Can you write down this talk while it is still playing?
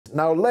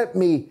Now, let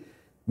me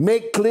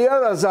make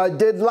clear, as I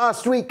did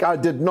last week, I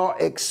did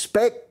not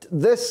expect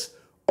this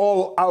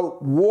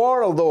all-out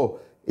war, although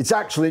it's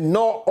actually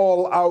not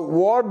all-out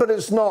war, but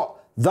it's not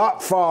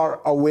that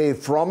far away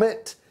from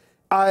it.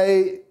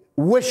 I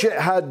wish it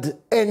had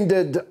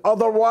ended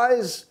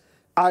otherwise.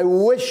 I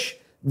wish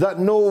that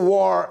no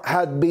war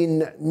had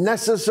been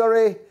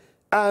necessary,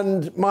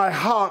 and my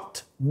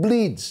heart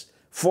bleeds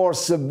for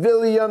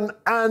civilian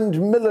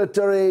and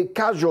military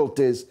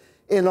casualties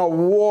in a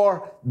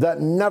war that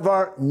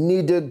never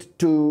needed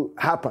to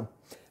happen.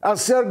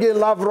 As Sergei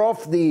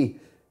Lavrov, the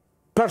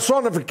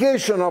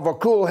personification of a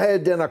cool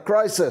head in a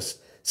crisis,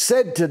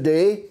 said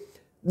today,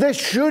 this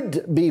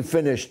should be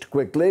finished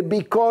quickly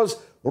because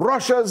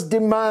Russia's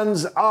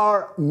demands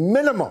are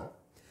minimal.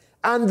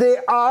 And they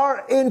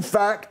are, in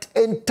fact,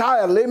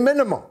 entirely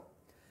minimal.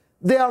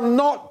 They are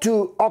not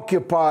to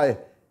occupy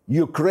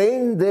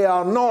Ukraine. They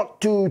are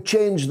not to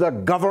change the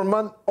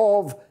government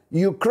of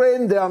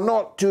Ukraine. They are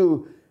not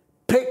to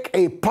pick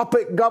a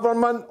puppet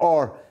government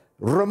or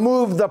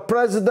remove the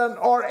president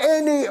or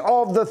any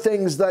of the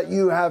things that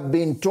you have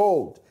been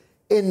told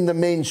in the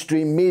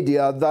mainstream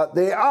media that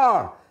they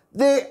are.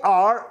 They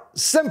are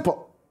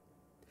simple.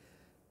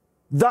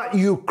 That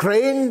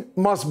Ukraine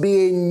must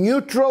be a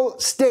neutral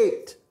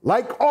state,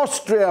 like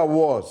Austria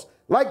was,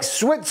 like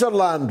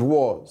Switzerland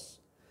was,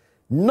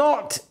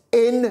 not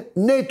in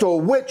NATO.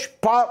 Which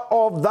part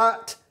of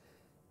that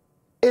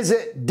is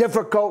it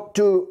difficult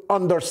to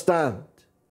understand?